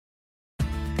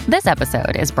This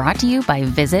episode is brought to you by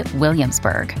Visit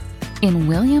Williamsburg. In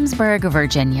Williamsburg,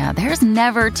 Virginia, there's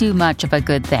never too much of a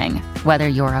good thing. Whether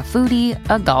you're a foodie,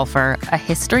 a golfer, a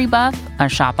history buff, a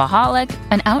shopaholic,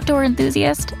 an outdoor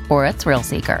enthusiast, or a thrill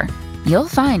seeker, you'll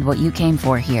find what you came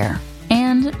for here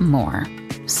and more.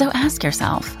 So ask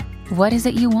yourself, what is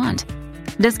it you want?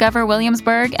 Discover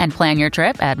Williamsburg and plan your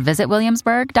trip at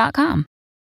visitwilliamsburg.com.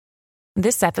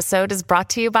 This episode is brought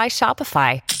to you by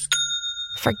Shopify.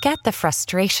 Forget the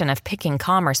frustration of picking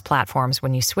commerce platforms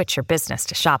when you switch your business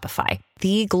to Shopify,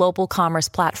 the global commerce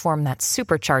platform that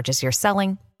supercharges your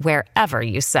selling wherever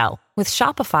you sell. With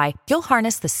Shopify, you'll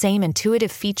harness the same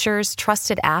intuitive features,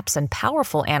 trusted apps, and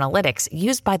powerful analytics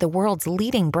used by the world's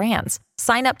leading brands.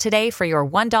 Sign up today for your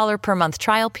 $1 per month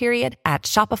trial period at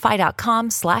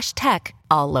shopify.com/tech,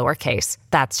 all lowercase.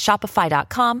 That's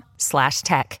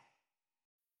shopify.com/tech.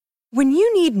 When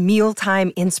you need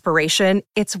mealtime inspiration,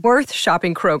 it's worth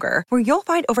shopping Kroger, where you'll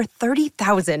find over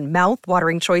 30,000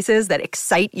 mouth-watering choices that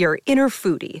excite your inner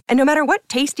foodie. And no matter what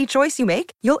tasty choice you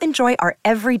make, you'll enjoy our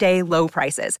everyday low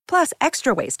prices, plus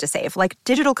extra ways to save, like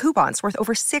digital coupons worth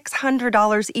over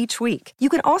 $600 each week. You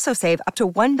can also save up to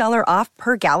 $1 off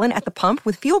per gallon at the pump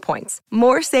with fuel points.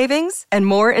 More savings and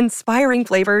more inspiring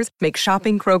flavors make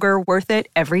shopping Kroger worth it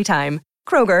every time.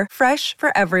 Kroger, fresh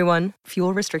for everyone.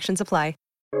 Fuel restrictions apply.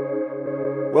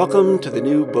 Welcome to the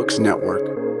New Books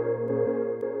Network.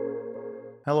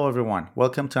 Hello everyone,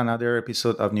 welcome to another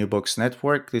episode of New Books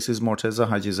Network. This is Morteza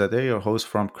Hajizadeh, your host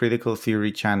from Critical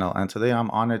Theory channel, and today I'm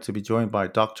honored to be joined by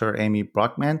Dr. Amy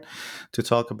Brockman to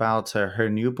talk about her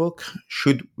new book,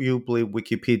 Should You Believe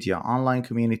Wikipedia? Online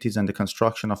Communities and the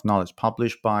Construction of Knowledge,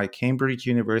 published by Cambridge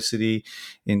University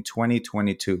in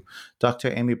 2022.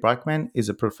 Dr. Amy Brockman is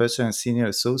a professor and senior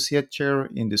associate chair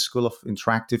in the School of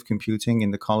Interactive Computing in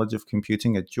the College of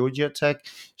Computing at Georgia Tech.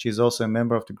 She is also a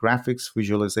member of the Graphics,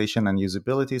 Visualization, and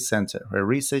Usability Center. Her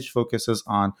research focuses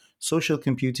on social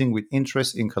computing with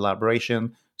interest in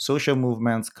collaboration, social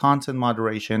movements, content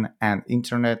moderation, and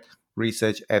internet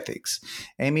research ethics.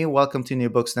 Amy, welcome to New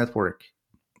Books Network.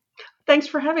 Thanks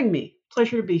for having me.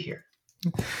 Pleasure to be here.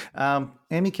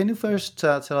 Amy, can you first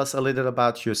tell us a little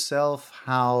about yourself,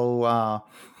 how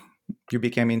you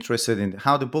became interested in,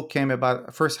 how the book came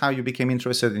about, first how you became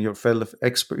interested in your field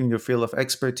of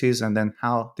expertise, and then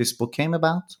how this book came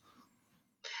about?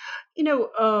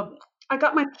 I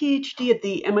got my PhD at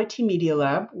the MIT Media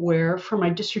Lab, where for my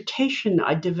dissertation,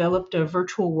 I developed a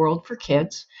virtual world for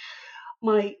kids.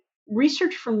 My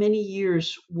research for many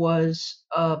years was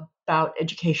about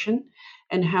education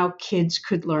and how kids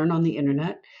could learn on the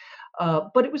internet.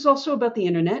 But it was also about the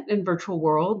internet and virtual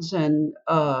worlds and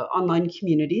online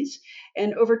communities.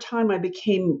 And over time, I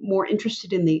became more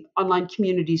interested in the online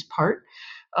communities part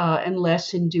and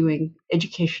less in doing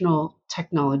educational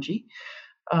technology.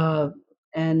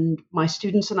 And my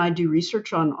students and I do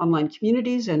research on online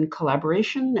communities and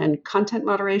collaboration and content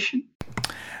moderation.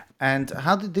 And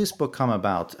how did this book come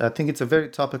about? I think it's a very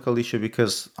topical issue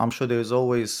because I'm sure there's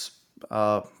always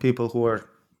people who are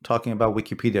talking about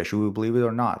Wikipedia, should we believe it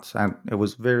or not? And I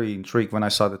was very intrigued when I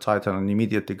saw the title and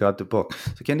immediately got the book.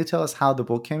 So can you tell us how the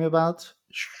book came about?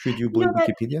 Should you believe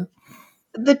Wikipedia?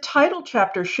 The title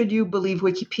chapter, Should You Believe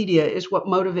Wikipedia, is what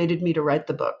motivated me to write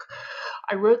the book.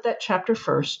 I wrote that chapter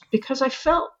first because I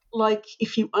felt like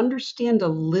if you understand a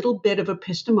little bit of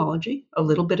epistemology, a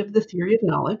little bit of the theory of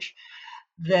knowledge,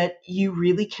 that you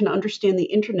really can understand the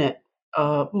internet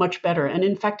much better. And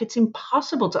in fact, it's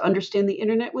impossible to understand the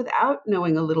internet without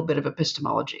knowing a little bit of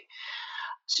epistemology.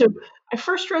 So I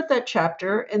first wrote that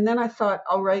chapter, and then I thought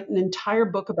I'll write an entire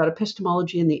book about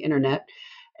epistemology and the internet.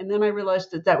 And then I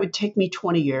realized that would take me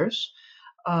 20 years.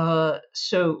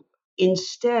 So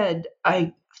instead,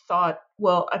 I thought,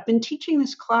 well, I've been teaching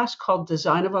this class called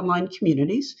Design of Online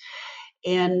Communities,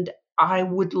 and I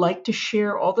would like to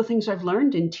share all the things I've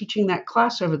learned in teaching that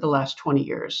class over the last 20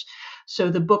 years. So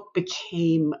the book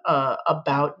became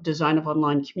about design of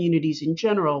online communities in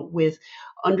general, with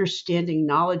understanding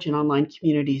knowledge in online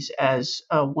communities as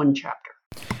one chapter.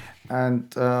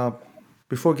 And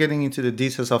before getting into the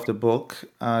details of the book,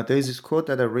 there is this quote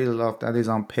that I really love that is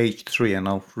on page 3, and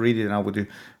I'll read it now with you.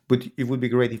 But it would be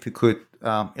great if you could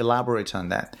elaborate on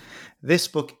that. This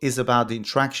book is about the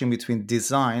interaction between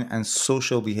design and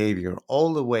social behavior,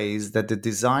 all the ways that the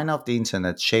design of the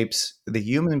internet shapes the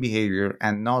human behavior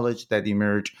and knowledge that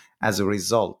emerge as a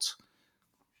result.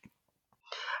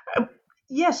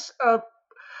 Yes,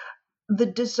 the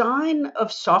design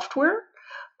of software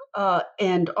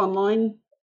and online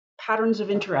patterns of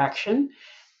interaction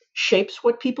shapes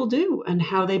what people do and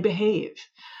how they behave.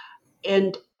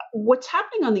 And what's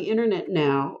happening on the internet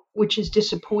now, which is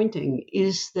disappointing,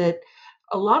 is that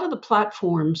a lot of the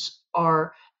platforms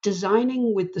are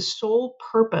designing with the sole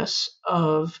purpose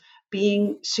of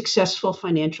being successful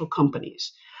financial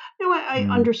companies. Now, I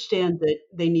Mm. understand that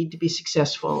they need to be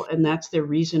successful and that's their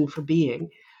reason for being,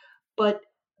 but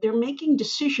they're making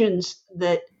decisions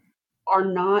that are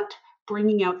not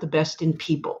bringing out the best in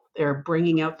people. They're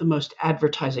bringing out the most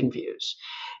advertising views.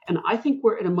 And I think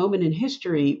we're at a moment in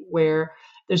history where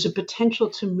there's a potential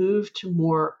to move to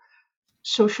more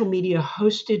social media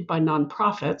hosted by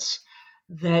nonprofits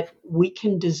that we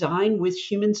can design with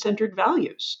human centered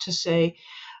values to say,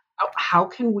 how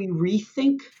can we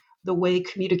rethink the way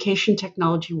communication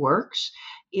technology works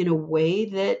in a way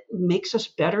that makes us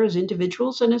better as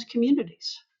individuals and as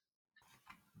communities?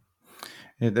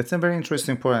 Yeah, that's a very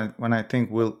interesting point. When I think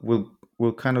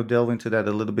we'll kind of delve into that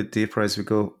a little bit deeper as we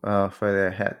go further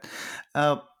ahead.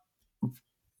 Uh,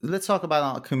 let's talk about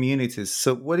our communities.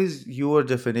 So, what is your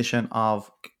definition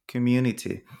of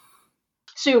community?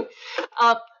 So,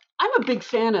 uh, I'm a big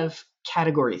fan of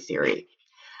category theory.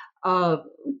 Uh,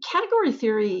 Category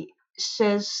theory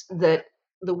says that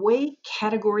the way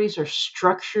categories are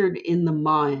structured in the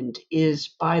mind is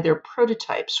by their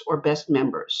prototypes or best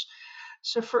members.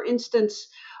 So, for instance,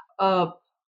 uh,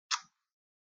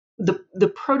 the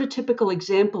prototypical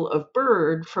example of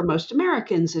bird for most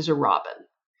Americans is a robin,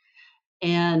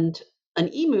 and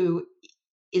an emu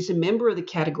is a member of the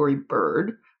category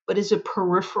bird, but is a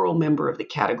peripheral member of the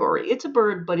category. It's a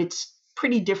bird, but it's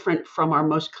pretty different from our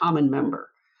most common member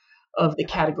of the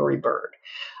category bird.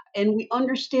 And we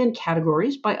understand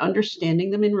categories by understanding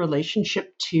them in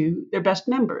relationship to their best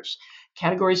members.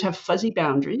 Categories have fuzzy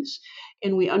boundaries,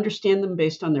 and we understand them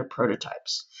based on their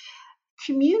prototypes.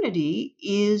 Community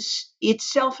is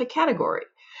itself a category.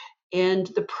 And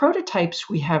the prototypes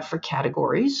we have for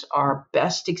categories, our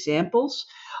best examples,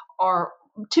 are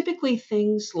typically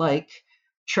things like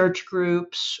church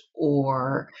groups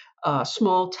or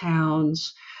small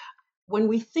towns. When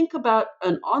we think about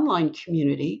an online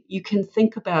community, you can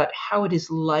think about how it is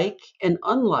like and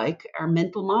unlike our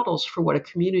mental models for what a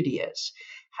community is.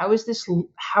 How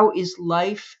is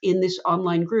life in this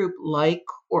online group like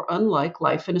or unlike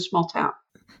life in a small town?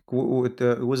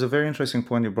 It was a very interesting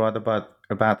point you brought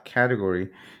about category,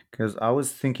 because I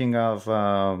was thinking of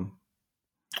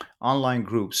online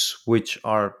groups which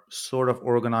are sort of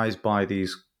organized by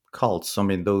these cults. I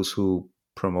mean, those who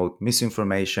promote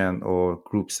misinformation, or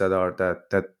groups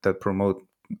that promote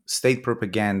state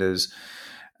propagandas,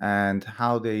 and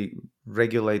how they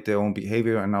regulate their own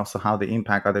behavior, and also how they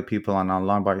impact other people on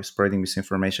online by spreading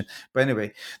misinformation. But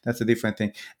anyway, that's a different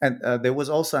thing. And there was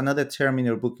also another term in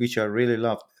your book which I really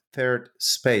loved: third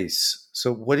space.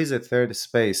 So what is a third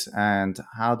space, and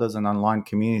how does an online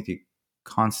community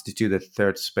constitute a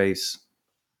third space?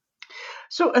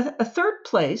 So, a third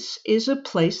place is a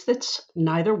place that's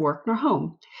neither work nor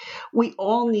home. We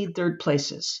all need third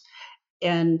places.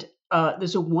 And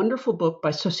there's a wonderful book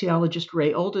by sociologist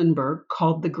Ray Oldenburg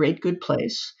called The Great Good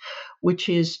Place, which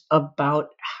is about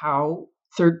how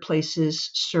third places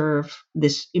serve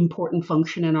this important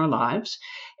function in our lives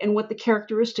and what the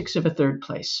characteristics of a third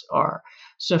place are.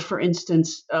 So, for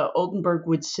instance, Oldenburg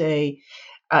would say,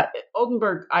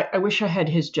 Oldenburg, I wish I had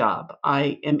his job.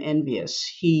 I am envious.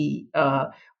 He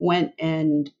went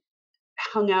and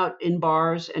hung out in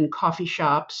bars and coffee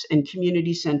shops and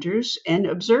community centers and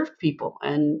observed people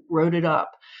and wrote it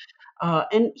up.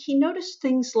 And he noticed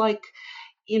things like,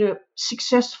 in a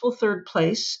successful third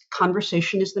place,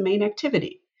 conversation is the main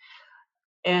activity,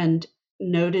 and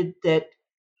noted that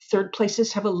third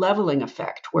places have a leveling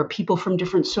effect where people from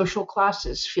different social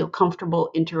classes feel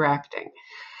comfortable interacting.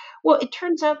 Well, it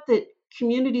turns out that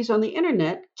communities on the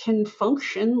internet can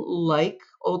function like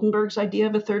Oldenburg's idea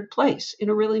of a third place in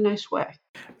a really nice way.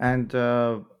 And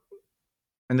and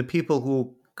the people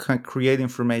who can create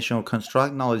information or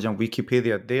construct knowledge on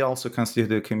Wikipedia, they also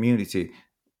constitute a community,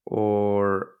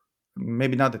 or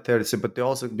maybe not the third, but they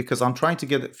also, because I'm trying to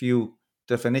get a few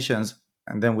definitions,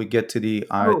 and then we get to the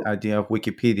Oh, idea of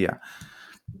Wikipedia.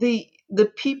 the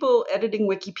people editing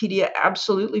Wikipedia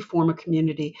absolutely form a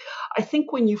community. I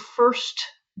think when you first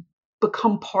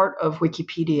become part of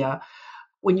Wikipedia,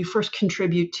 when you first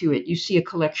contribute to it, you see a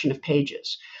collection of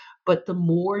pages. But the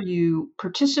more you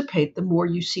participate, the more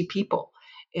you see people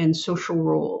and social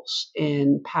rules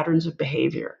and patterns of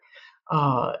behavior.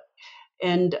 Uh,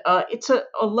 and it's a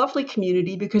lovely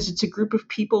community because it's a group of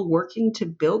people working to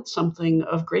build something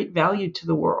of great value to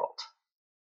the world.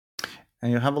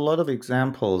 And you have a lot of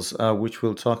examples, which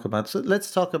we'll talk about. So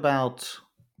let's talk about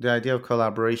the idea of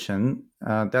collaboration.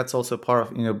 That's also part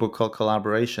of in a book called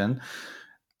Collaboration.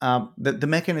 The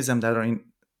mechanism that are in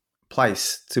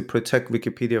place to protect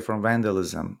Wikipedia from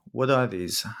vandalism. What are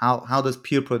these? How does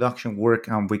peer production work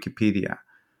on Wikipedia?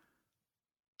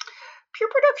 Peer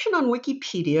production on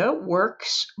Wikipedia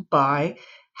works by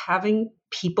having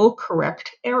people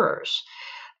correct errors.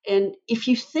 And if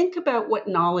you think about what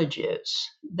knowledge is,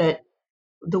 that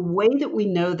the way that we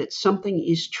know that something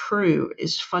is true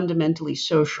is fundamentally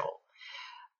social.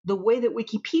 The way that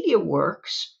Wikipedia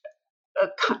works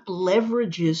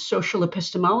leverages social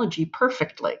epistemology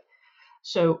perfectly.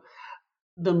 So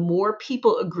the more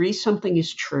people agree something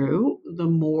is true, the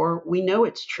more we know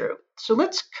it's true. So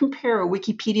let's compare a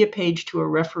Wikipedia page to a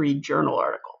refereed journal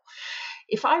article.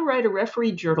 If I write a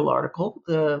refereed journal article,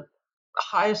 the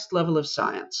highest level of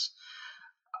science,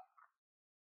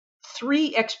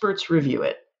 3 experts review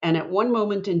it. And at one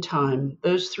moment in time,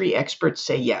 those 3 experts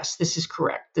say, yes, this is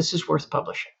correct. This is worth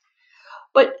publishing.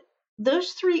 But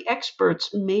those 3 experts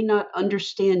may not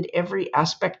understand every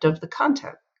aspect of the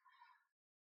content.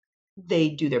 They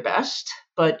do their best,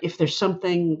 but if there's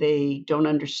something they don't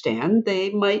understand,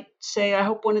 they might say, I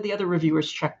hope one of the other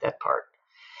reviewers checked that part.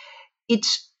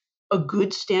 It's a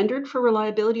good standard for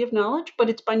reliability of knowledge, but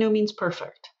it's by no means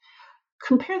perfect.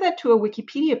 Compare that to a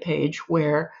Wikipedia page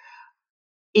where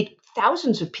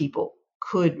thousands of people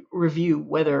could review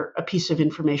whether a piece of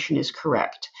information is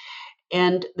correct.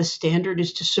 And the standard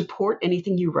is to support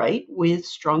anything you write with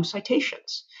strong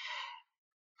citations.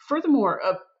 Furthermore,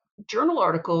 a journal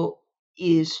article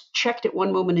is checked at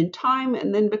one moment in time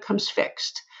and then becomes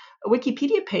fixed. A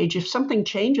Wikipedia page, if something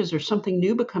changes or something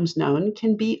new becomes known,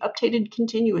 can be updated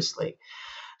continuously.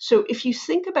 So if you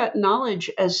think about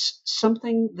knowledge as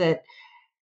something that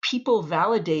people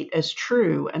validate as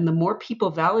true, and the more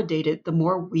people validate it, the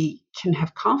more we can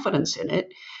have confidence in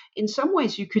it. In some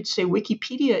ways, you could say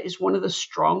Wikipedia is one of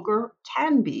the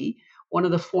can be one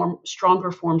of the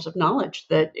stronger forms of knowledge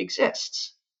that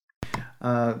exists.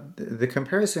 The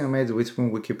comparison I made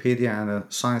between Wikipedia and a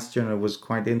science journal was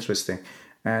quite interesting.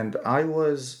 And I'm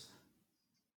going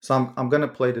to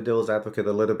play the devil's advocate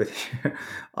a little bit here.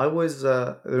 I was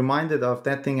reminded of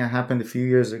that thing that happened a few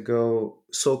years ago,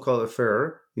 so-called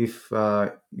affair. If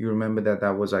you remember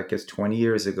that was, I guess, 20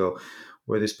 years ago,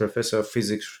 where this professor of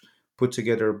physics put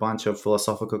together a bunch of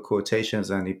philosophical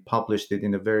quotations and he published it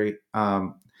in a very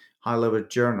high-level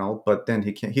journal. But then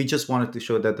he just wanted to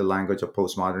show that the language of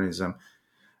postmodernism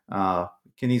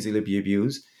can easily be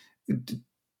abused.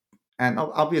 And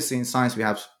obviously in science we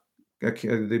have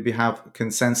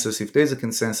consensus. If there's a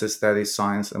consensus that is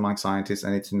science among scientists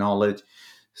and it's knowledge,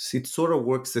 it sort of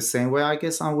works the same way, I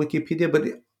guess, on Wikipedia.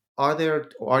 But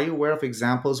are you aware of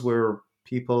examples where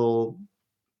people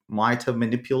might have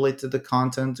manipulated the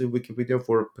content of Wikipedia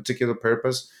for a particular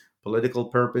purpose, political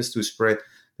purpose, to spread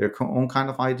their own kind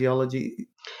of ideology?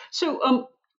 So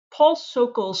Paul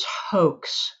Sokol's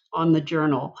hoax on the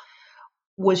journal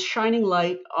was shining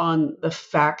light on the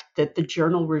fact that the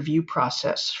journal review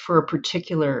process for a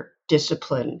particular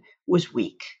discipline was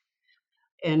weak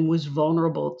and was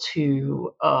vulnerable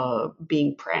to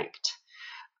being pranked.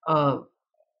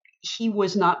 He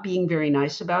was not being very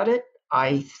nice about it.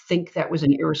 I think that was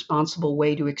an irresponsible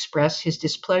way to express his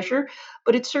displeasure,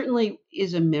 but it certainly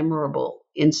is a memorable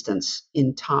instance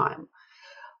in time.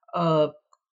 Wikipedia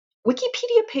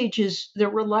pages, their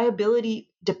reliability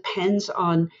depends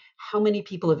on how many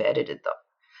people have edited them.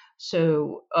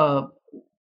 So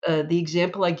the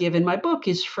example I give in my book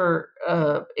is, for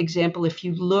example, if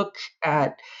you look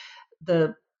at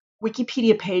the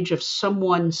Wikipedia page of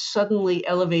someone suddenly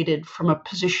elevated from a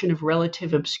position of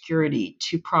relative obscurity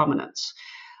to prominence.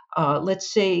 Let's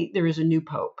say there is a new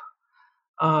pope.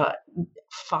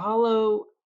 Follow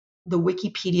the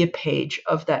Wikipedia page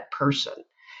of that person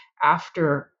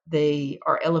after they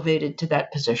are elevated to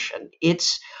that position.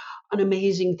 It's an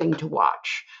amazing thing to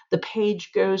watch. The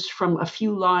page goes from a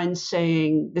few lines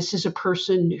saying, this is a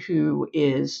person who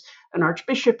is an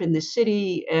archbishop in this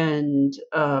city, and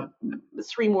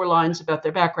 3 more lines about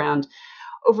their background.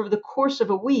 Over the course of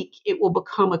a week, it will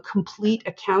become a complete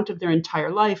account of their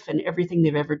entire life and everything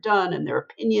they've ever done and their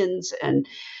opinions and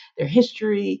their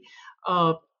history.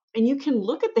 And you can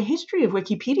look at the history of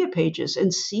Wikipedia pages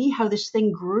and see how this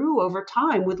thing grew over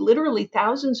time, with literally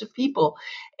thousands of people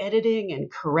editing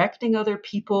and correcting other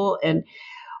people. And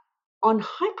on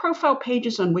high-profile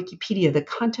pages on Wikipedia, the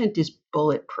content is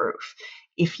bulletproof.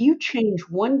 If you change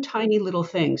one tiny little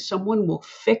thing, someone will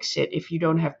fix it, if you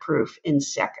don't have proof, in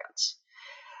seconds.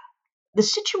 The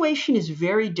situation is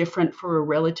very different for a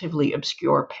relatively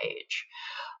obscure page.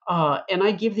 And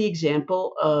I give the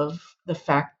example of the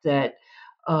fact that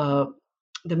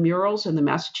the murals in the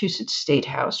Massachusetts State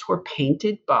House were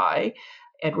painted by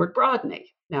Edward Brodney.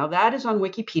 Now, that is on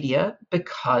Wikipedia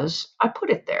because I put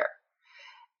it there.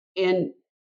 And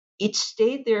it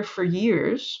stayed there for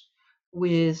years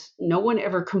with no one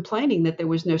ever complaining that there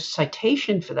was no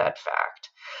citation for that fact,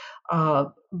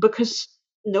 because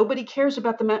nobody cares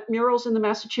about the murals in the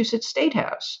Massachusetts State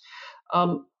House.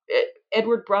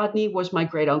 Edward Brodney was my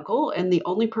great uncle, and the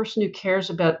only person who cares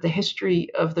about the history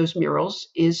of those murals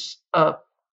is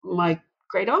my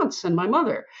great aunts and my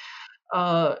mother.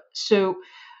 So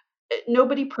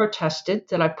nobody protested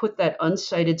that I put that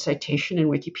uncited citation in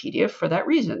Wikipedia for that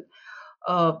reason.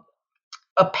 Uh,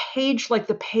 a page like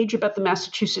the page about the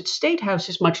Massachusetts State House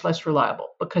is much less reliable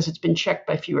because it's been checked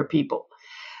by fewer people.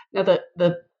 Now,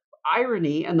 the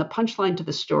irony and the punchline to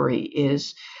the story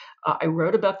is I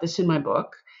wrote about this in my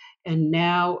book, and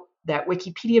now that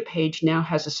Wikipedia page now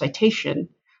has a citation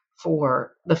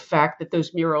for the fact that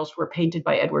those murals were painted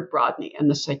by Edward Brodney, and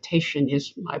the citation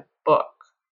is my book.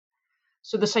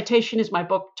 So the citation is my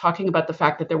book talking about the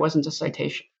fact that there wasn't a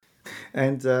citation.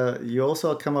 And you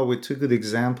also come up with two good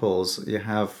examples. You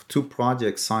have two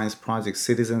projects, science projects,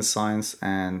 Citizen Science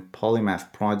and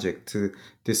Polymath Project, to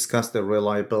discuss the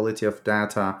reliability of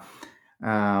data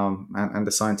and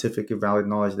the scientifically valid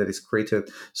knowledge that is created.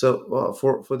 So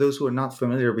for those who are not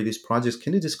familiar with these projects,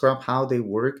 can you describe how they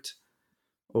worked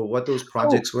or what those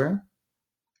projects were?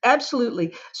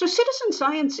 Absolutely. So citizen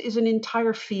science is an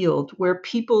entire field where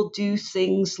people do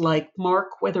things like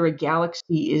mark whether a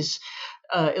galaxy is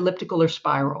elliptical or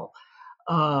spiral,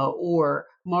 or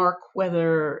mark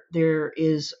whether there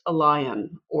is a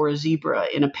lion or a zebra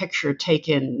in a picture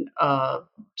taken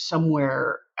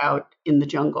somewhere out in the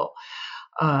jungle.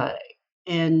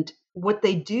 And what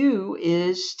they do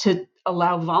is to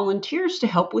allow volunteers to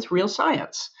help with real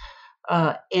science.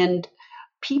 And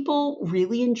people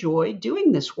really enjoy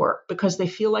doing this work because they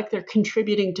feel like they're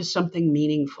contributing to something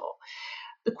meaningful.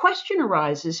 The question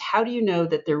arises, how do you know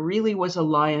that there really was a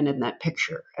lion in that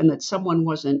picture and that someone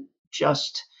wasn't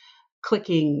just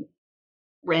clicking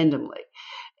randomly?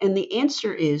 And the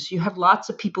answer is you have lots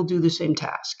of people do the same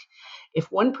task.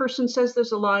 If one person says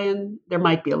there's a lion, there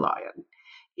might be a lion.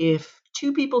 If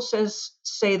two people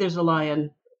say there's a lion,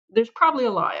 there's probably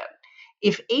a lion.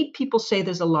 If 8 people say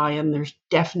there's a lion, there's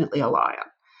definitely a lion.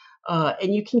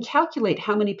 And you can calculate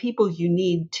how many people you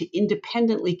need to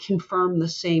independently confirm the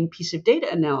same piece of data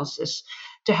analysis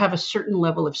to have a certain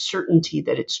level of certainty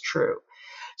that it's true.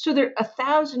 So there are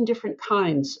 1,000 different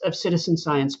kinds of citizen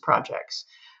science projects.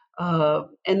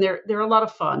 And they're a lot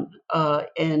of fun,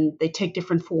 and they take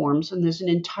different forms. And there's an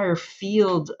entire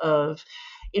field of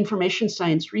information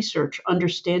science research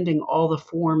understanding all the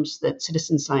forms that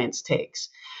citizen science takes.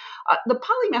 The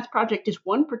Polymath Project is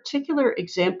one particular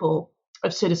example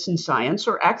of citizen science,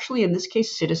 or actually in this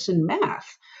case, citizen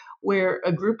math, where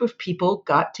a group of people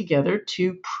got together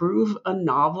to prove a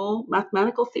novel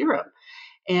mathematical theorem.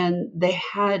 And they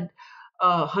had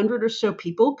 100 or so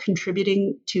people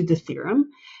contributing to the theorem.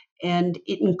 And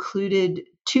it included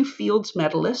 2 Fields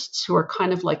medalists who are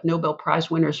kind of like Nobel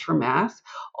Prize winners for math,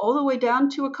 all the way down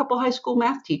to a couple high school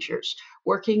math teachers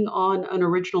working on an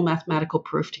original mathematical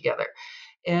proof together.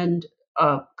 And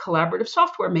collaborative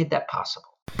software made that possible.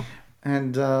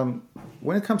 And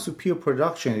when it comes to peer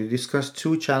production, you discussed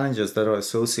 2 challenges that are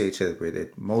associated with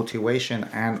it: motivation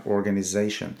and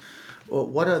organization. Well,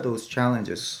 what are those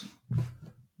challenges?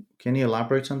 Can you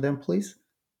elaborate on them, please?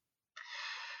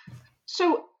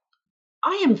 So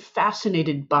I am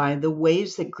fascinated by the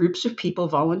ways that groups of people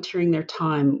volunteering their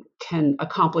time can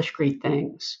accomplish great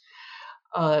things.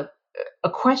 A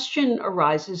question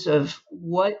arises of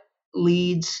what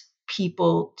leads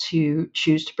people to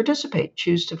choose to participate,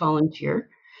 choose to volunteer,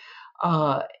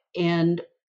 and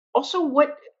also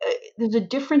what there's a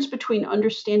difference between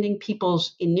understanding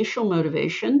people's initial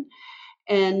motivation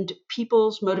and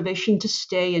people's motivation to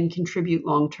stay and contribute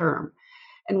long term.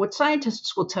 And what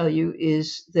scientists will tell you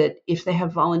is that if they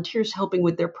have volunteers helping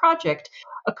with their project,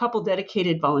 a couple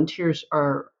dedicated volunteers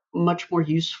are much more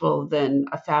useful than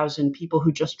 1,000 people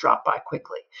who just drop by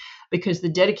quickly, because the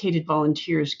dedicated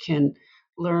volunteers can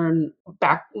learn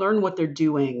what they're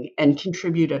doing and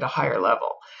contribute at a higher level.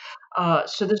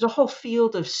 So there's a whole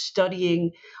field of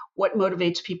studying what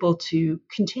motivates people to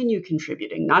continue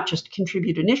contributing, not just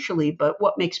contribute initially, but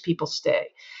what makes people stay.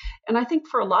 And I think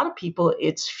for a lot of people,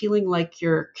 it's feeling like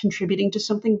you're contributing to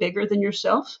something bigger than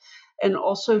yourself, and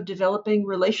also developing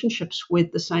relationships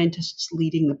with the scientists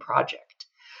leading the project.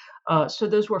 So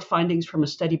those were findings from a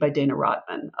study by Dana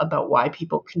Rotman about why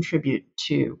people contribute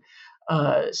to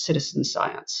citizen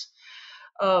science.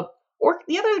 Or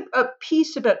the other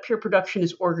piece about peer production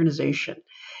is organization.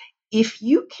 If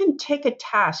you can take a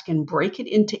task and break it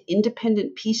into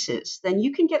independent pieces, then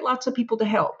you can get lots of people to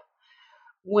help.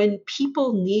 When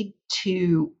people need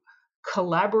to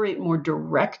collaborate more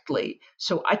directly,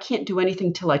 so I can't do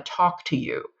anything till I talk to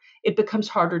you, it becomes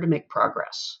harder to make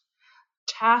progress.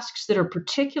 Tasks that are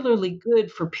particularly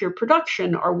good for peer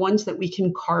production are ones that we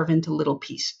can carve into little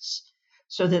pieces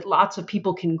so that lots of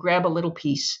people can grab a little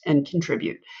piece and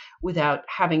contribute without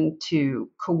having to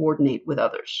coordinate with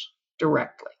others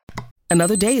directly.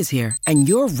 Another day is here, and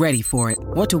you're ready for it.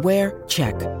 What to wear?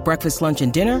 Check. Breakfast, lunch,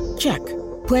 and dinner? Check.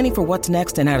 Planning for what's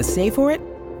next and how to save for it?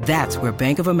 That's where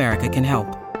Bank of America can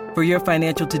help. For your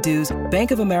financial to-dos,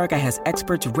 Bank of America has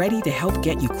experts ready to help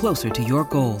get you closer to your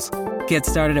goals. Get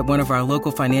started at one of our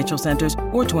local financial centers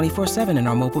or 24/7 in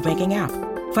our mobile banking app.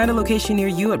 Find a location near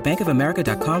you at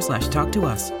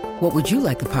bankofamerica.com/talktous. What would you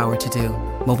like the power to do?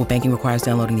 Mobile banking requires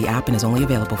downloading the app and is only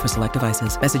available for select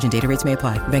devices. Message and data rates may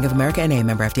apply. Bank of America N.A.,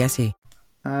 member FDIC.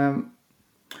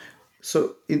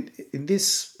 So in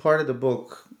this part of the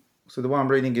book, so the one I'm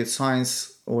reading is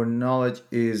Science or Knowledge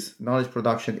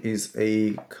Production is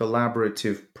a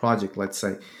collaborative project, let's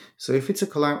say. So if it's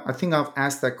I think I've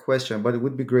asked that question, but it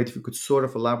would be great if you could sort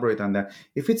of elaborate on that.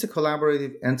 If it's a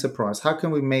collaborative enterprise, how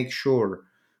can we make sure,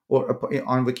 or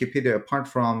on Wikipedia, apart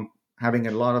from having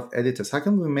a lot of editors, how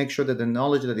can we make sure that the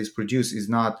knowledge that is produced is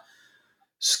not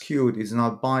skewed, is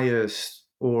not biased,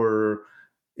 or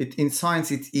in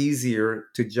science, it's easier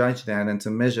to judge that and to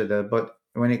measure that. But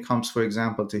when it comes, for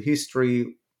example, to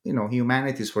history,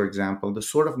 humanities, for example, the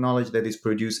sort of knowledge that is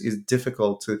produced is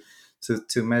difficult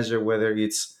to measure whether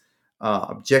it's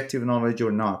objective knowledge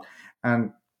or not.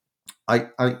 And I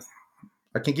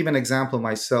can give an example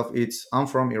myself. I'm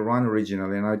from Iran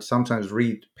originally, and I sometimes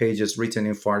read pages written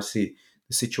in Farsi.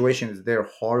 The situation is there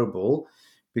horrible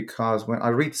because when I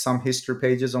read some history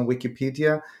pages on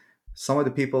Wikipedia, some of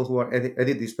the people who are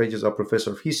edit these pages are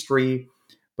professor of history,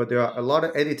 but there are a lot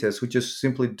of editors who just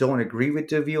simply don't agree with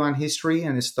the view on history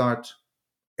and they start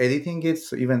editing it.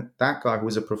 So even that guy who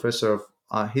is a professor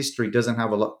of history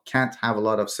can't have a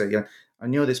lot of say. I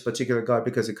know this particular guy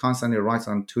because he constantly writes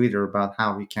on Twitter about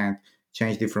how he can't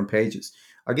change different pages.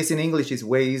 I guess in English it's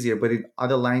way easier, but in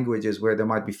other languages where there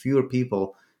might be fewer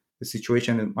people, the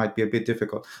situation might be a bit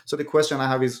difficult. So the question I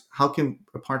have is, how can,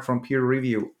 apart from peer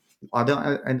review, are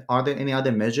there any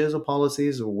other measures or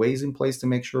policies or ways in place to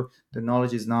make sure the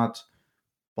knowledge is not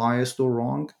biased or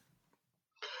wrong?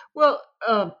 Well,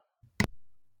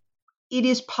 it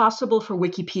is possible for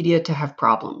Wikipedia to have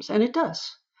problems, and it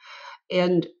does.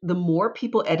 And the more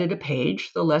people edit a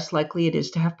page, the less likely it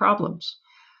is to have problems.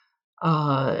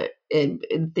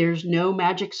 There's no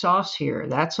magic sauce here.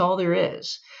 That's all there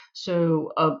is.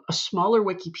 So a smaller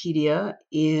Wikipedia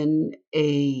in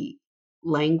a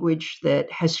language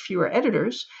that has fewer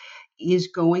editors is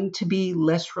going to be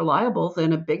less reliable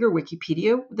than a bigger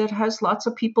Wikipedia that has lots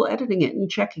of people editing it and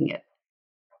checking it.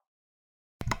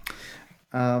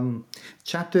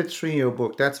 Chapter 3 in your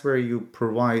book, that's where you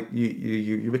provide,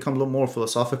 you become a little more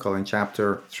philosophical in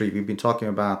chapter 3. We've been talking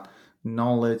about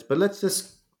knowledge, but let's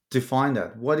just define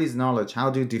that. What is knowledge? How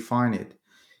do you define it?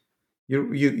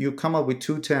 You come up with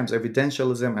two terms,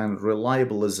 evidentialism and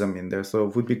reliabilism in there. So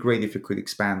it would be great if you could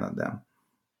expand on them.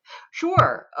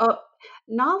 Sure.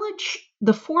 Knowledge,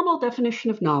 the formal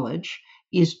definition of knowledge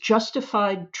is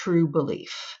justified true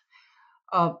belief.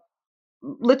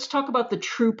 Let's talk about the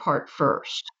true part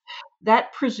first.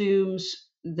 That presumes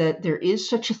that there is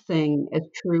such a thing as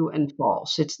true and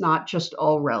false. It's not just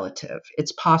all relative.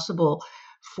 It's possible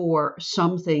for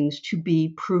some things to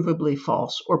be provably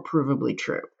false or provably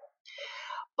true.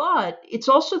 But it's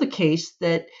also the case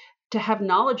that to have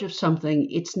knowledge of something,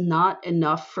 it's not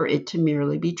enough for it to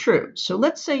merely be true. So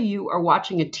let's say you are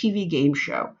watching a TV game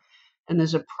show and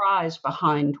there's a prize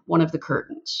behind one of the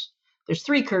curtains. There's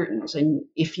 3 curtains, and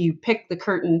if you pick the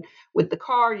curtain with the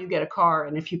car, you get a car,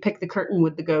 and if you pick the curtain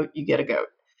with the goat, you get a goat.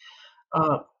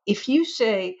 If you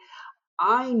say,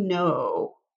 I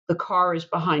know the car is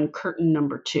behind curtain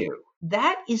number 2,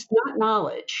 that is not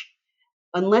knowledge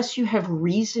unless you have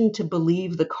reason to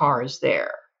believe the car is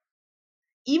there.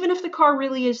 Even if the car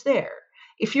really is there,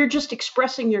 if you're just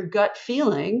expressing your gut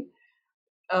feeling,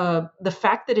 the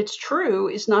fact that it's true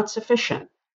is not sufficient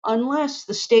unless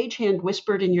the stagehand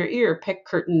whispered in your ear, pick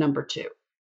curtain number 2.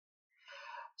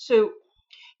 So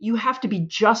you have to be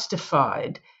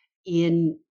justified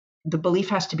in the belief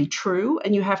has to be true,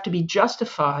 and you have to be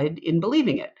justified in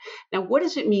believing it. Now, what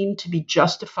does it mean to be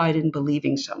justified in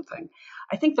believing something?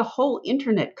 I think the whole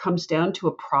internet comes down to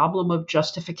a problem of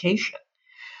justification.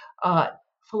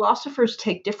 Philosophers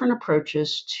take different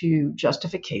approaches to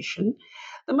justification.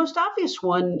 The most obvious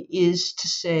one is to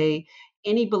say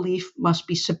any belief must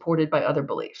be supported by other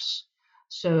beliefs.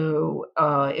 So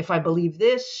if I believe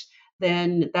this,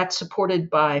 then that's supported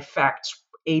by facts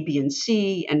A, B, and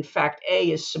C, and fact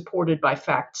A is supported by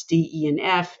facts D, E, and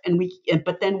F,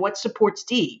 but then what supports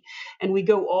D? And we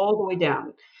go all the way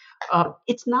down.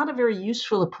 It's not a very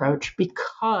useful approach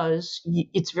because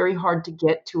it's very hard to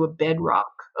get to a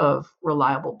bedrock of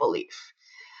reliable belief.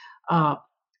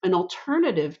 An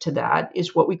alternative to that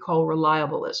is what we call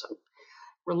reliabilism.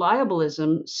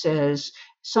 Reliabilism says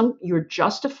you're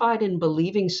justified in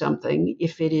believing something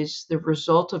if it is the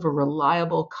result of a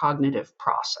reliable cognitive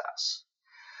process.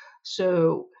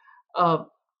 So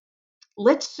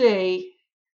let's say,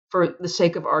 for the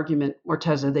sake of argument,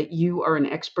 Morteza, that you are an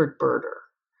expert birder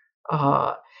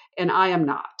and I am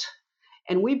not.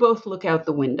 And we both look out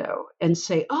the window and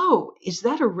say, oh, is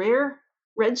that a rare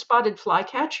red-spotted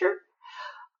flycatcher?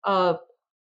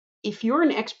 If you're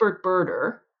an expert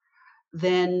birder,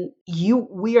 then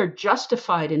we are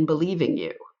justified in believing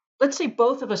you. Let's say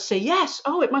both of us say, yes,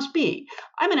 oh, it must be.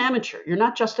 I'm an amateur. You're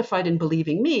not justified in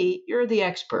believing me. You're the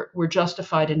expert. We're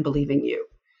justified in believing you.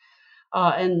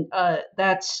 And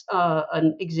that's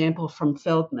an example from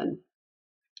Feldman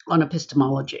on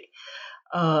epistemology.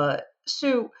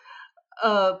 So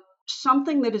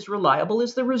something that is reliable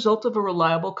is the result of a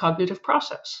reliable cognitive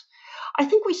process. I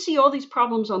think we see all these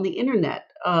problems on the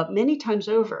internet many times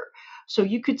over. So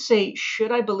you could say,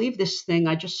 should I believe this thing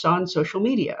I just saw on social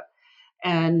media?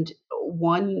 And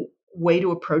one way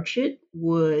to approach it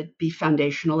would be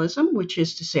foundationalism, which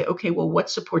is to say, okay, well, what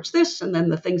supports this? And then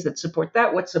the things that support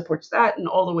that, what supports that, and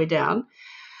all the way down.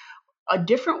 A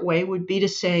different way would be to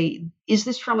say, is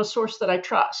this from a source that I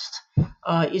trust?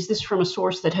 Is this from a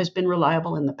source that has been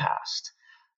reliable in the past?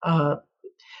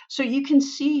 So you can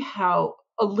see how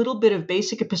a little bit of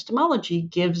basic epistemology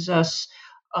gives us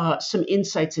some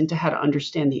insights into how to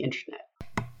understand the internet.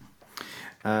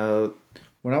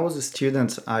 When I was a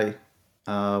student, I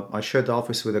shared the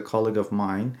office with a colleague of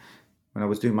mine when I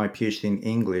was doing my PhD in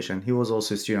English, and he was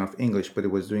also a student of English, but he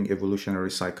was doing evolutionary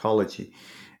psychology,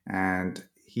 and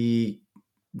he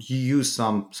used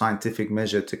some scientific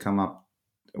measure to come up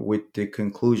with the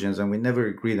conclusions, and we never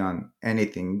agreed on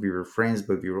anything. We were friends,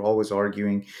 but we were always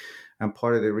arguing, and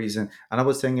part of the reason, and I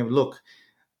was telling him, look,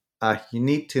 you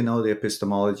need to know the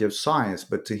epistemology of science,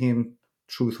 but to him,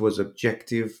 truth was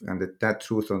objective, and that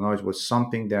truth or knowledge was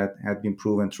something that had been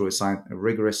proven through a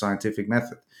rigorous scientific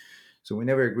method. So we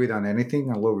never agreed on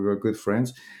anything, although we were good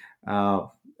friends.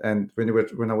 And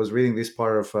when I was reading this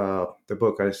part of the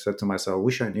book, I said to myself, I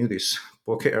wish I knew this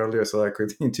book earlier so I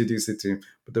could introduce it to him.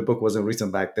 But the book wasn't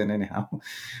written back then anyhow.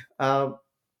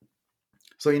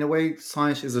 So in a way,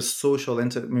 science is a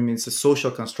it's a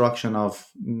social construction of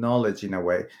knowledge in a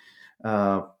way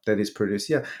that is produced.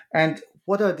 Yeah. And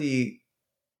what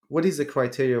is the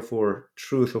criteria for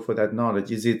truth or for that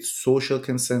knowledge? Is it social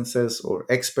consensus or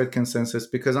expert consensus?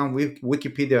 Because on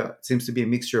Wikipedia, it seems to be a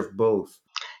mixture of both.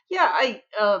 Yeah,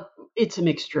 it's a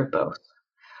mixture of both.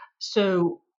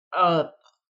 So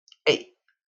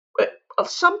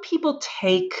some people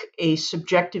take a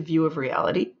subjective view of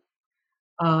reality,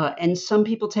 and some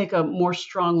people take a more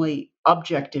strongly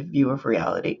objective view of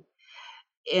reality.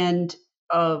 And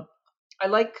I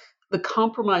like the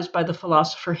compromise by the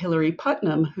philosopher Hilary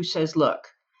Putnam, who says, look,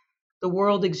 the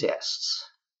world exists.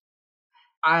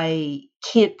 I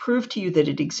can't prove to you that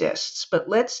it exists, but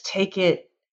let's take it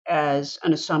as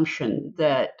an assumption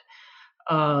that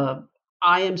I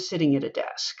am sitting at a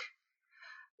desk.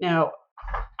 Now,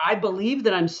 I believe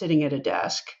that I'm sitting at a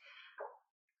desk,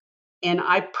 and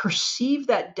I perceive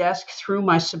that desk through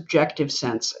my subjective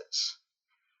senses.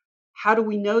 How do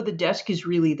we know the desk is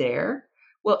really there?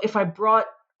 Well, if I brought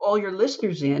all your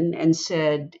listeners in and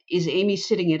said, is Amy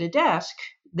sitting at a desk?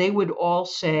 They would all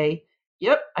say,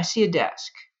 yep, I see a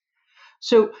desk.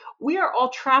 So we are all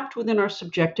trapped within our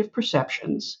subjective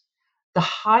perceptions. The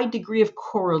high degree of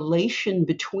correlation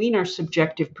between our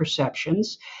subjective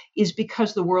perceptions is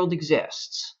because the world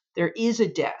exists. There is a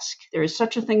desk. There is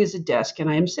such a thing as a desk, and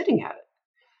I am sitting at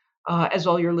it, as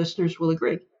all your listeners will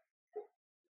agree.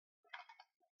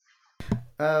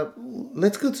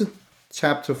 Let's go to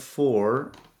chapter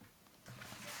 4.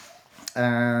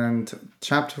 And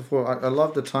chapter 4, I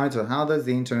love the title, How Does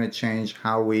the Internet Change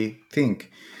How We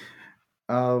Think?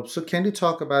 So can you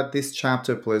talk about this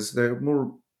chapter, please?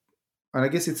 And I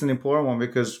guess it's an important one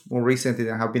because more recently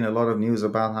there have been a lot of news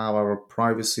about how our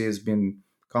privacy has been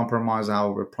compromised, how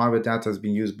our private data has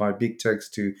been used by big techs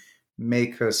to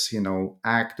make us,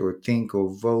 act or think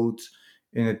or vote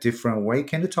in a different way.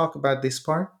 Can you talk about this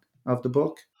part of the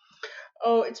book?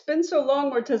 Oh, it's been so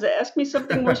long, Morteza. Ask me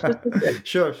something more specific.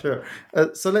 Sure.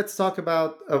 So let's talk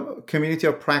about a community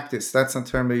of practice. That's a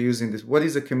term we're using. What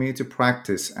is a community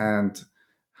practice, and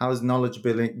how is knowledge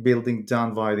building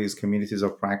done via these communities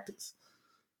of practice?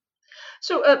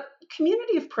 So, a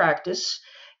community of practice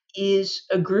is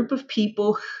a group of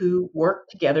people who work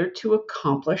together to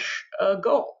accomplish a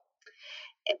goal.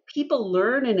 And people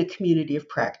learn in a community of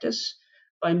practice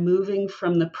by moving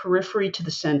from the periphery to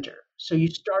the center. So, you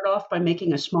start off by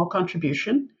making a small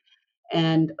contribution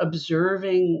and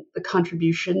observing the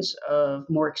contributions of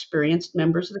more experienced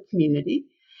members of the community.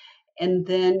 And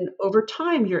then over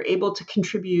time, you're able to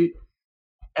contribute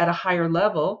at a higher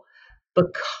level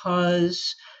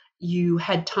because you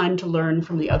had time to learn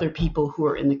from the other people who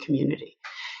are in the community.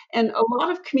 And a lot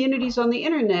of communities on the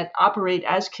internet operate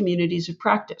as communities of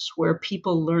practice, where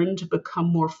people learn to become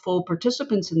more full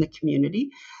participants in the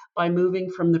community by moving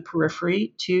from the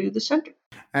periphery to the center.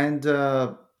 And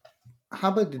how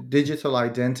about the digital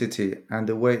identity and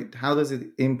the way? How does it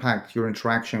impact your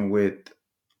interaction with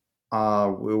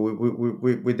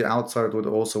the outside, but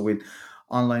also with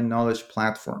online knowledge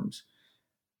platforms?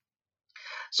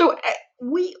 So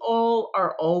we all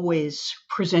are always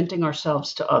presenting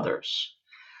ourselves to others.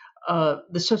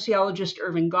 The sociologist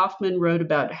Irving Goffman wrote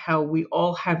about how we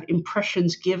all have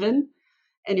impressions given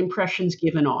and impressions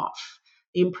given off.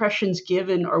 The impressions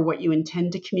given are what you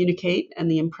intend to communicate, and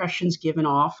the impressions given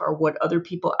off are what other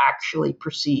people actually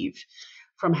perceive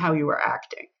from how you are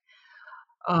acting.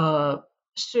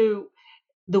 So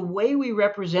the way we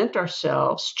represent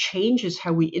ourselves changes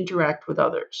how we interact with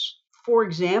others. For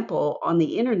example, on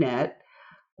the internet,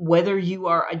 whether you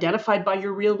are identified by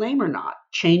your real name or not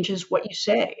changes what you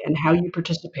say and how you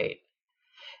participate.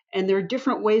 And there are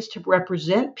different ways to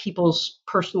represent people's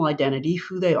personal identity,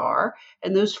 who they are,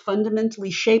 and those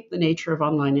fundamentally shape the nature of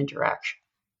online interaction.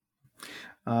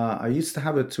 I used to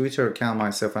have a Twitter account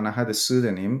myself, and I had a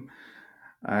pseudonym,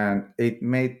 and it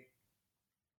made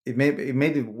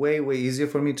it way easier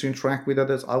for me to interact with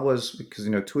others. Because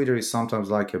Twitter is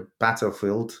sometimes like a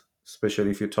battlefield,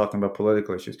 especially if you're talking about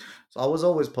political issues. So I was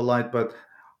always polite, but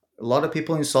a lot of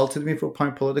people insulted me for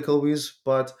my political views.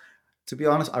 But to be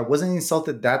honest, I wasn't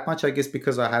insulted that much. I guess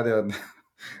because I had a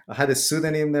I had a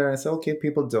pseudonym there. I said, okay,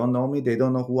 people don't know me. They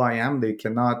don't know who I am. They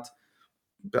cannot.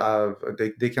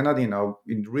 They cannot,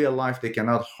 in real life, they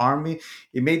cannot harm me.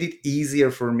 It made it easier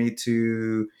for me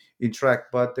to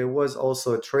interact, but there was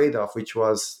also a trade-off, which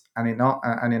was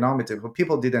anonymity. When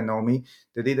people didn't know me,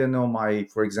 they didn't know my,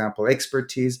 for example,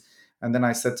 expertise. And then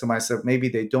I said to myself, maybe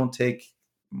they don't take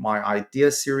my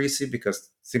ideas seriously because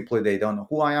simply they don't know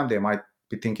who I am. They might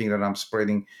be thinking that I'm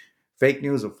spreading fake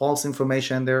news or false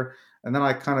information there. And then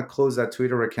I kind of closed that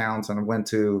Twitter account and went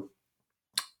to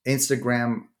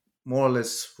Instagram, more or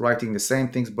less writing the same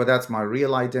things, but that's my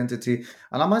real identity.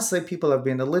 And I must say, people have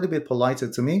been a little bit politer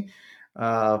to me,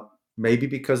 maybe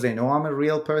because they know I'm a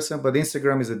real person, but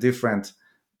Instagram is a different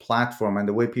platform and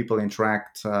the way people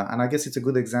interact. And I guess it's a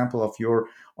good example of your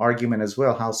argument as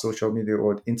well, how social media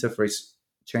or interface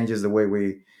changes the way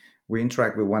we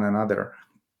interact with one another.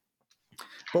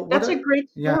 But that's a great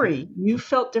story. Yeah. You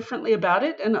felt differently about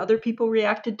it and other people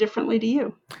reacted differently to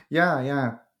you.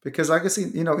 Yeah. Because I guess,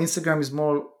 Instagram is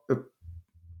more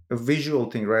a visual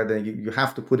thing, right? Then you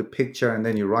have to put a picture and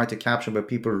then you write a caption, but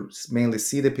people mainly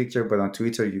see the picture. But on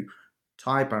Twitter, you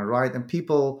type and write. And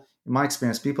people, in my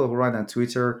experience, people who write on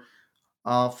Twitter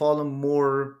follow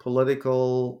more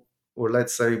political, or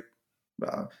let's say,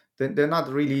 they're not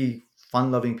really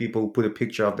fun-loving people who put a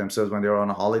picture of themselves when they're on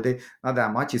a holiday. Not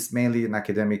that much. It's mainly an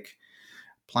academic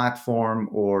platform,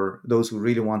 or those who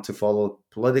really want to follow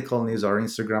political news are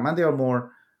Instagram, and they are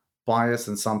more biased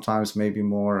and sometimes maybe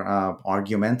more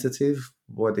argumentative.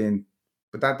 But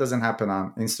that doesn't happen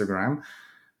on Instagram.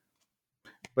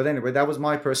 But anyway, that was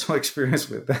my personal experience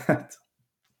with that.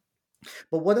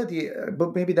 But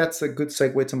but maybe that's a good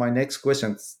segue to my next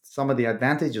question. Some of the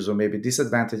advantages or maybe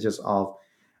disadvantages of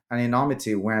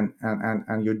anonymity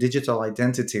and your digital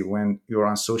identity when you're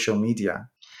on social media.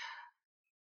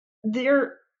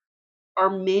 There are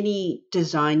many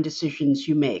design decisions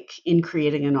you make in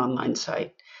creating an online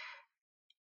site.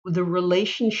 The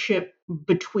relationship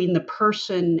between the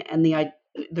person and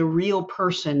the real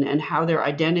person and how their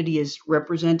identity is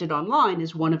represented online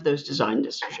is one of those design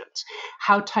decisions.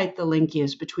 How tight the link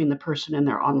is between the person and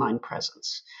their online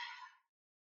presence.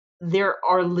 There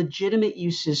are legitimate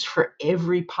uses for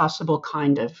every possible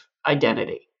kind of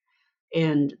identity.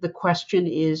 And the question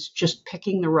is just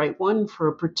picking the right one for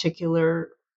a particular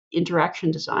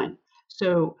interaction design.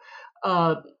 So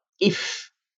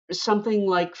if something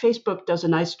like Facebook does a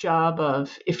nice job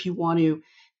of, if you want to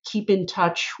keep in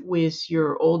touch with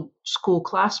your old school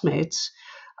classmates,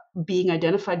 being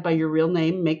identified by your real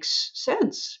name makes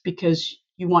sense because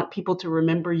you want people to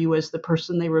remember you as the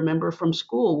person they remember from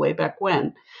school way back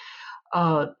when.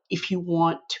 If you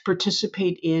want to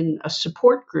participate in a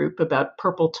support group about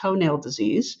purple toenail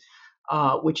disease,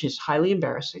 which is highly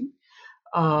embarrassing,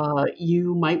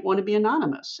 you might want to be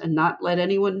anonymous and not let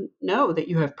anyone know that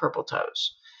you have purple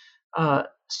toes.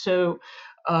 There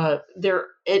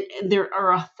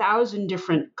are 1,000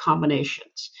 different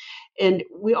combinations. And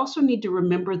we also need to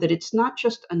remember that it's not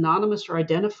just anonymous or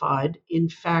identified. In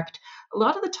fact, a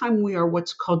lot of the time we are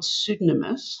what's called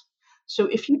pseudonymous. So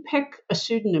if you pick a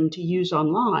pseudonym to use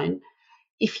online,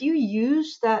 if you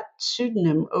use that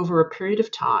pseudonym over a period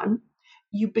of time,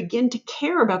 you begin to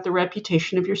care about the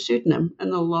reputation of your pseudonym.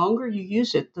 And the longer you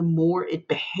use it, the more it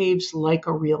behaves like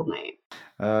a real name.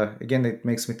 Again, it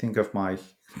makes me think of my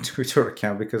Twitter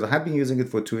account because I have been using it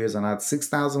for 2 years and I had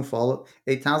 8,000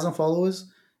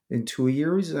 followers in 2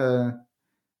 years.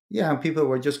 Yeah, and people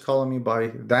were just calling me by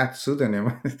that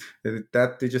pseudonym.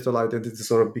 That digital identity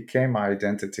sort of became my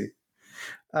identity.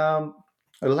 Um,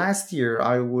 Last year,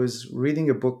 I was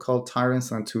reading a book called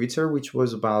Tyrants on Twitter, which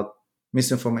was about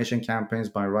misinformation campaigns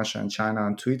by Russia and China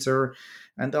on Twitter.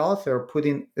 And the author put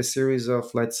in a series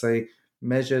of, let's say,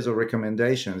 measures or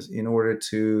recommendations in order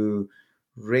to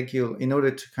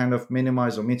kind of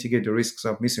minimize or mitigate the risks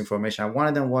of misinformation. And one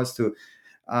of them was to,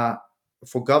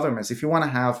 for governments, if you want to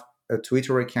have a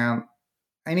Twitter account,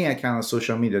 any account on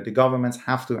social media, the governments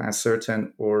have to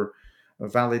ascertain or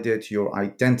validate your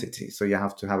identity. So you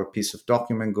have to have a piece of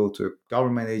document, go to a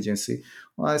government agency.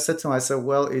 Well, I said to myself,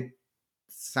 well, it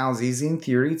sounds easy in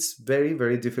theory. It's very,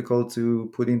 very difficult to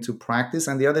put into practice.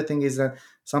 And the other thing is that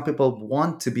some people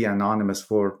want to be anonymous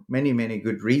for many, many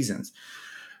good reasons.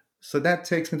 So that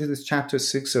takes me to this chapter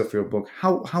 6 of your book.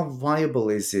 How viable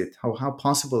is it? How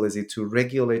possible is it to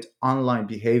regulate online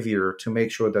behavior to make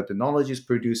sure that the knowledge is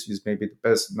produced is maybe the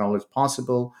best knowledge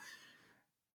possible?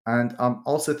 And I'm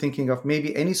also thinking of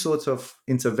maybe any sort of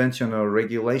intervention or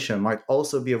regulation might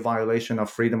also be a violation of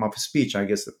freedom of speech. I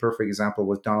guess the perfect example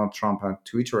was Donald Trump on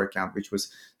Twitter account, which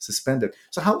was suspended.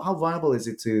 So how viable is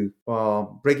it to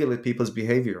regulate people's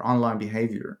behavior, online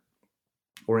behavior,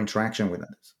 or interaction with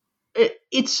others?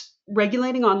 It's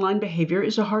regulating online behavior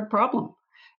is a hard problem,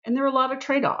 and there are a lot of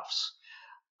trade-offs.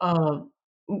 Uh,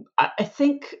 I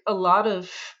think a lot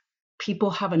of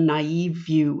people have a naive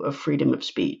view of freedom of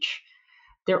speech.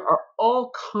 There are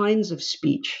all kinds of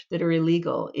speech that are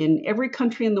illegal in every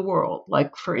country in the world,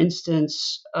 like, for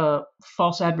instance,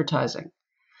 false advertising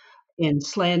and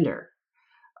slander.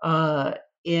 Uh,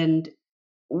 and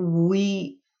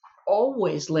we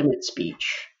always limit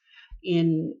speech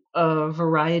in a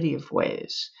variety of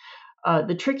ways.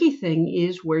 The tricky thing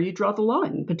is where you draw the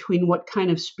line between what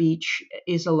kind of speech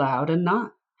is allowed and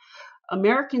not.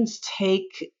 Americans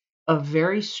take a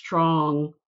very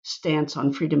strong stance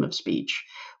on freedom of speech,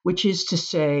 which is to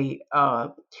say,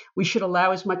 we should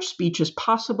allow as much speech as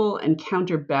possible and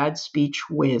counter bad speech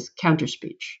with counter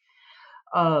speech.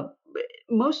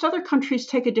 Most other countries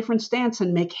take a different stance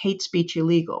and make hate speech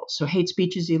illegal. So, hate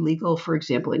speech is illegal, for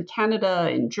example, in Canada,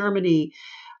 in Germany,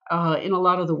 in a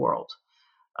lot of the world.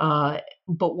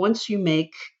 But once you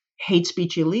make hate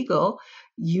speech illegal,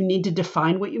 you need to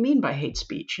define what you mean by hate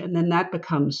speech. And then that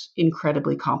becomes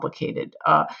incredibly complicated.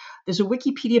 There's a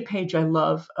Wikipedia page I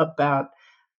love about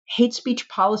hate speech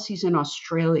policies in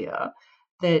Australia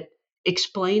that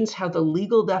explains how the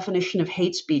legal definition of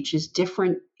hate speech is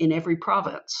different in every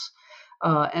province.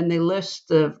 And they list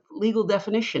the legal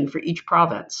definition for each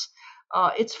province.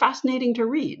 It's fascinating to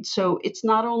read. So it's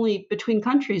not only between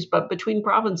countries, but between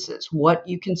provinces. What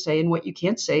you can say and what you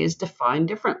can't say is defined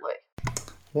differently.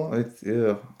 Well,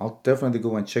 I'll definitely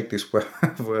go and check this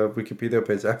Wikipedia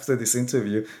page after this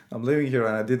interview. I'm living here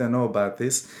and I didn't know about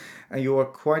this. And you are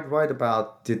quite right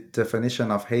about the definition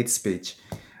of hate speech.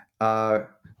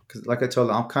 Because like I told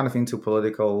you, I'm kind of into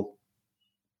political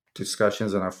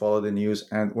discussions and I follow the news.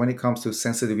 And when it comes to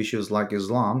sensitive issues like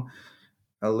Islam,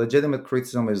 a legitimate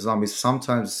criticism of Islam is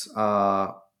sometimes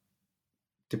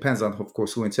depends on, of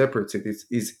course, who interprets it.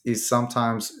 Is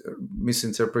sometimes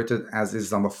misinterpreted as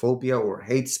Islamophobia or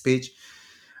hate speech,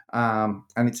 and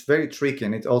it's very tricky.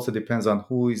 And it also depends on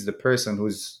who is the person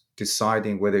who's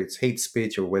deciding whether it's hate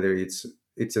speech or whether it's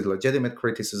a legitimate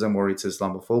criticism or it's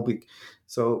Islamophobic.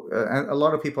 So, and a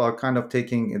lot of people are kind of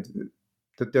taking it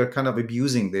that they're kind of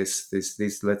abusing these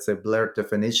let's say blurred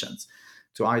definitions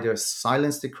to either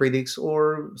silence the critics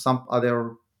or some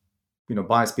other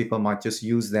biased people might just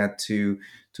use that to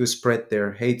spread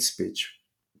their hate speech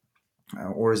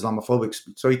or Islamophobic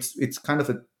speech. So it's kind of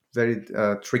a very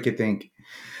tricky thing.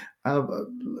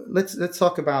 Let's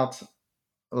talk about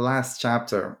last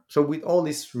chapter. So with all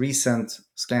these recent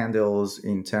scandals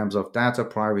in terms of data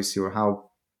privacy or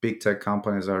how big tech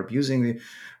companies are abusing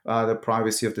the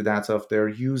privacy of the data of their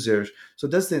users. So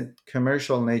does the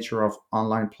commercial nature of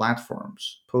online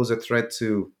platforms pose a threat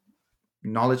to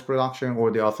knowledge production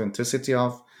or the authenticity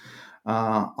of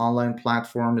online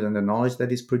platforms and the knowledge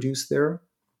that is produced there?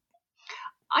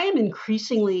 I am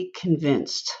increasingly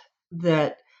convinced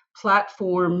that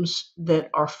platforms that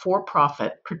are for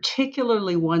profit,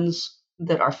 particularly ones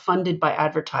that are funded by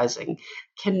advertising,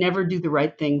 can never do the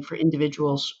right thing for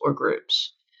individuals or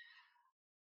groups.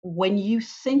 When you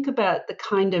think about the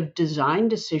kind of design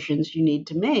decisions you need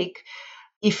to make,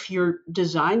 if your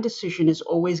design decision is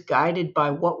always guided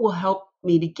by what will help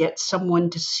me to get someone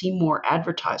to see more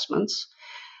advertisements,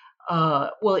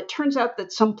 well, it turns out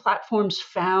that some platforms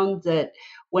found that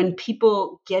when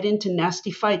people get into nasty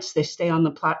fights, they stay on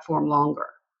the platform longer.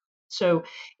 So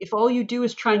if all you do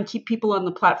is try and keep people on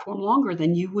the platform longer,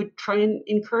 then you would try and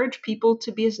encourage people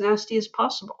to be as nasty as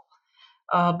possible,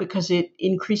 because it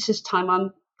increases time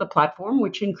on the platform,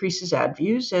 which increases ad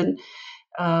views and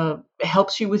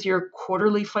helps you with your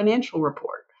quarterly financial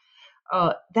report.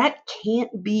 That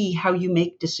can't be how you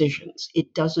make decisions.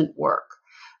 It doesn't work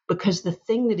because the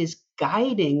thing that is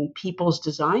guiding people's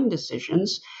design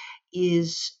decisions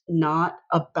is not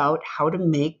about how to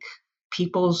make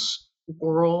people's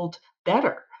world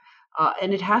better.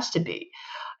 And it has to be.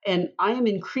 And I am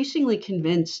increasingly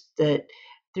convinced that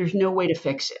there's no way to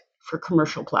fix it for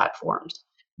commercial platforms,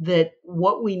 that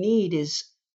what we need is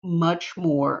much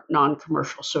more non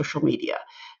commercial social media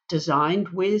designed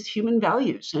with human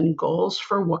values and goals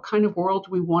for what kind of world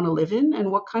we want to live in and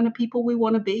what kind of people we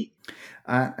want to be.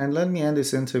 And let me end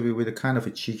this interview with a kind of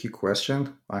a cheeky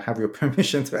question. I have your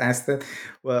permission to ask that.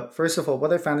 Well, first of all,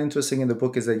 what I found interesting in the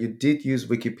book is that you did use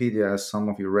Wikipedia as some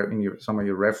of some of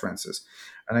your references,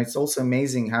 and it's also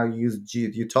amazing how you used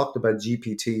you talked about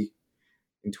GPT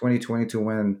in 2022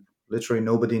 when literally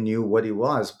nobody knew what it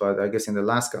was. But I guess in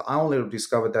Alaska, I only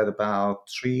discovered that about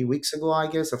 3 weeks ago. I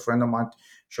guess a friend of mine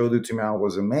showed it to me. I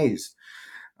was amazed,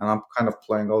 and I'm kind of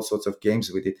playing all sorts of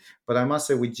games with it. But I must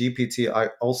say, with GPT, I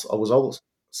was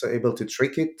also able to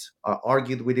trick it. I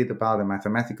argued with it about a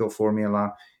mathematical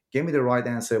formula, gave me the right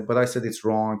answer, but I said it's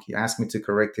wrong. He asked me to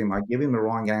correct him. I gave him a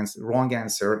wrong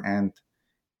answer, and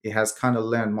it has kind of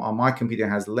learned. My computer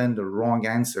has learned the wrong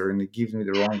answer, and it gives me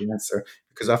the wrong answer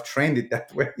because I've trained it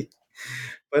that way.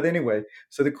 But anyway,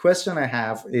 so the question I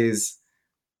have is,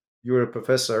 you're a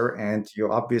professor and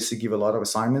you obviously give a lot of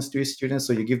assignments to your students.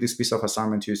 So you give this piece of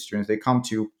assignment to your students. They come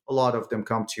to you, a lot of them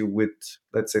come to you with,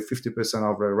 let's say, 50%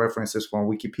 of the references from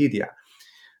Wikipedia.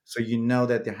 So you know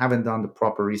that they haven't done the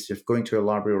proper research, going to a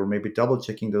library or maybe double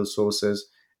checking those sources.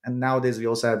 And nowadays we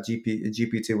also have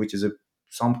GPT, which is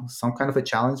some kind of a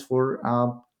challenge for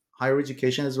higher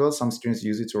education as well. Some students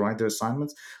use it to write their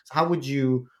assignments. So how would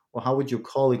your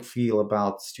colleague feel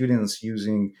about students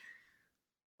using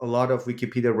a lot of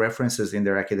Wikipedia references in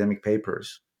their academic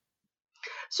papers?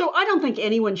 So I don't think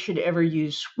anyone should ever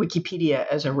use Wikipedia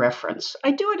as a reference. I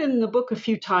do it in the book a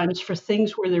few times for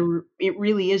things where it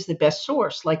really is the best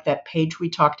source, like that page we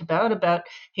talked about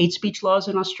hate speech laws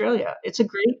in Australia. It's a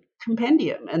great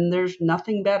compendium, and there's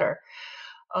nothing better.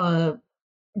 Uh,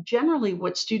 Generally,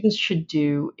 what students should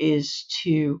do is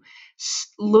to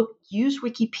use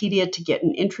Wikipedia to get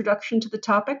an introduction to the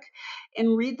topic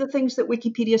and read the things that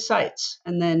Wikipedia cites,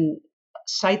 and then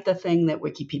cite the thing that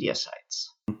Wikipedia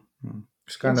cites.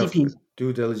 It's kind It's of easy.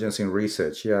 due diligence in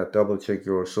research. Yeah, double check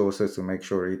your sources to make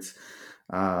sure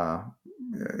uh,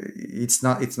 it's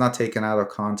not taken out of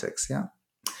context. Yeah.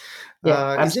 Yeah, Is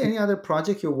there absolutely. any other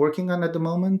project you're working on at the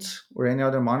moment, or any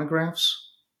other monographs?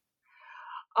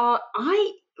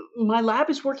 I My lab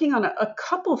is working on a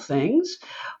couple things.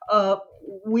 Uh,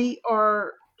 we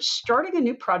are starting a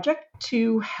new project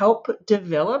to help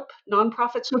develop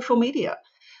nonprofit social media,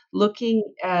 looking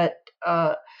at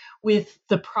with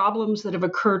the problems that have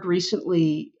occurred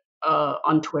recently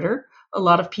on Twitter. A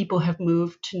lot of people have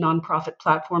moved to nonprofit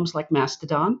platforms like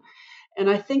Mastodon. And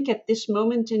I think at this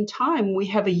moment in time, we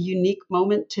have a unique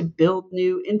moment to build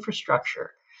new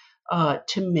infrastructure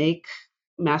to make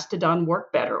Mastodon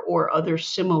work better or other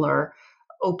similar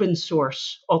open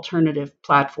source alternative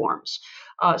platforms.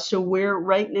 So we're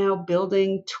right now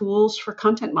building tools for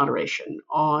content moderation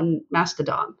on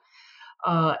Mastodon.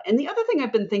 And the other thing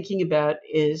I've been thinking about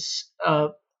is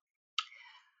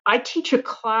I teach a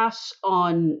class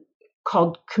on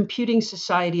called Computing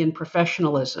Society and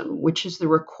Professionalism, which is the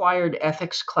required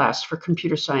ethics class for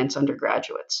computer science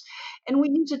undergraduates. And we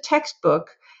use a textbook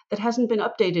that hasn't been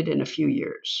updated in a few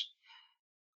years.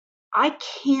 I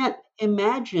can't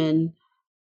imagine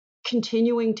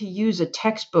continuing to use a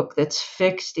textbook that's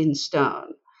fixed in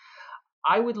stone.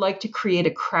 I would like to create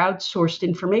a crowdsourced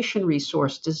information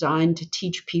resource designed to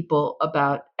teach people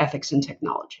about ethics and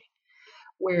technology,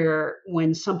 where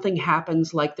when something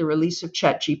happens like the release of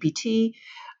ChatGPT,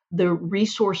 the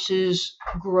resources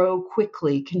grow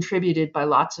quickly, contributed by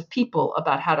lots of people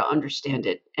about how to understand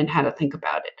it and how to think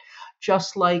about it.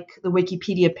 Just like the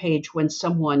Wikipedia page when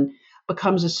someone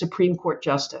becomes a Supreme Court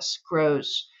justice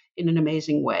grows in an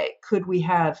amazing way. Could we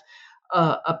have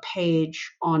a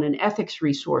page on an ethics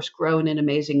resource grow in an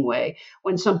amazing way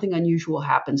when something unusual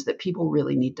happens that people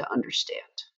really need to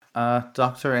understand?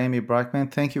 Dr. Amy Brockman,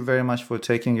 thank you very much for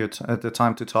taking the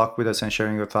time to talk with us and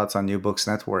sharing your thoughts on New Books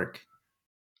Network.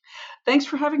 Thanks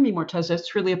for having me, Morteza.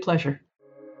 It's really a pleasure.